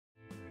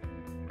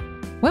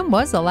When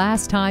was the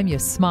last time you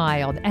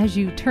smiled as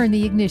you turn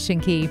the ignition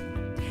key?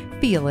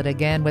 Feel it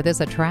again with this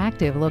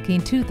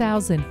attractive-looking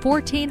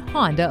 2014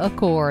 Honda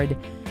Accord.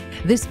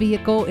 This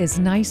vehicle is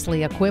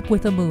nicely equipped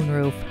with a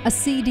moonroof, a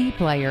CD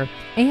player,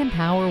 and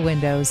power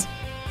windows.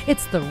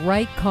 It's the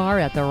right car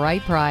at the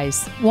right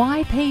price.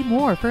 Why pay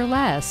more for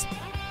less?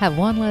 Have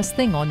one less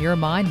thing on your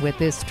mind with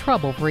this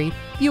trouble-free,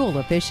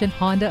 fuel-efficient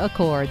Honda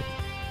Accord.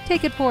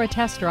 Take it for a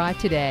test drive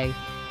today.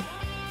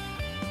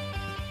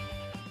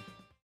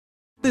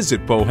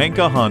 Visit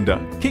Pohanka Honda,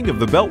 King of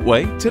the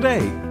Beltway,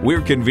 today. We're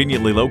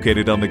conveniently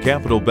located on the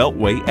Capitol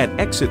Beltway at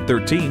Exit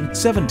 13,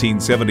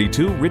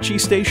 1772 Ritchie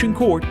Station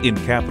Court in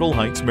Capitol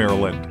Heights,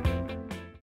 Maryland.